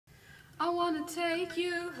I wanna take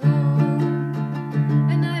you home,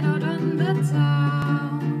 a night out on the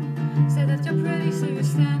town. Say that you're pretty, so you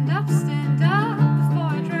stand up before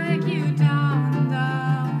I drag you down,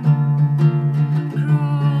 down.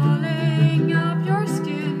 Crawling up your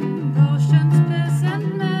skin, potions, pills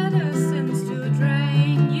and medicines to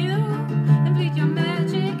drain you and bleed your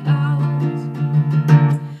magic out.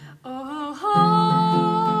 Oh, oh,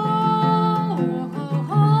 oh, oh,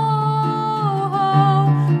 oh.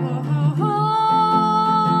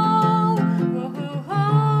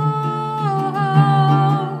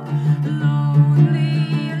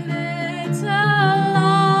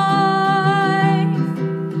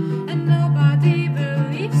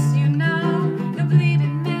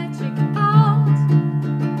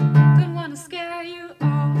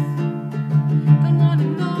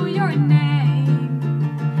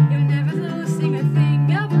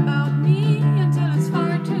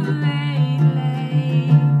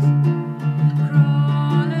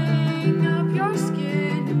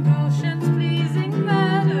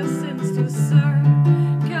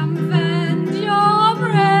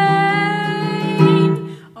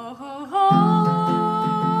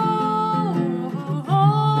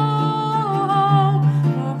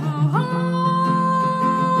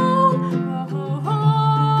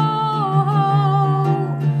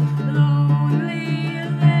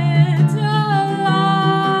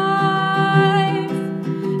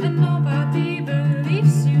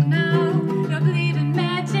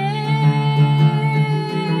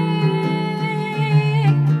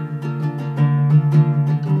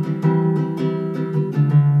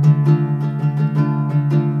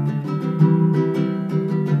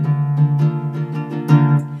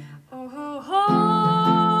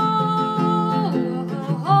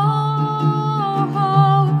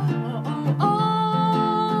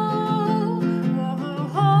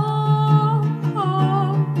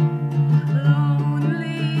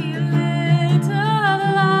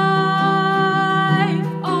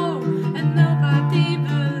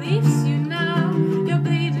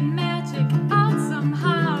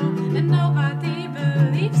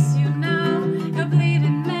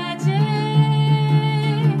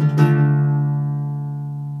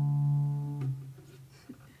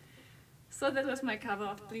 So that was my cover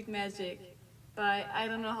of Bleed Magic by I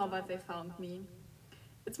don't know how, but they found me.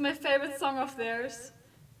 It's my favorite song of theirs.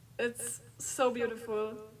 It's so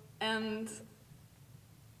beautiful and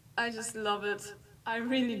I just love it. I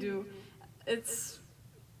really do. It's,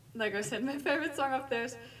 like I said, my favorite song of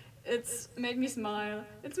theirs. It's made me smile.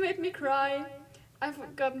 It's made me cry.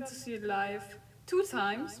 I've gotten to see it live 2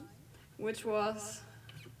 times, which was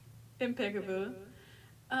impeccable.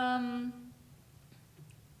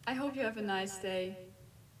 I hope you have a nice day.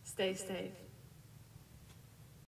 Stay safe.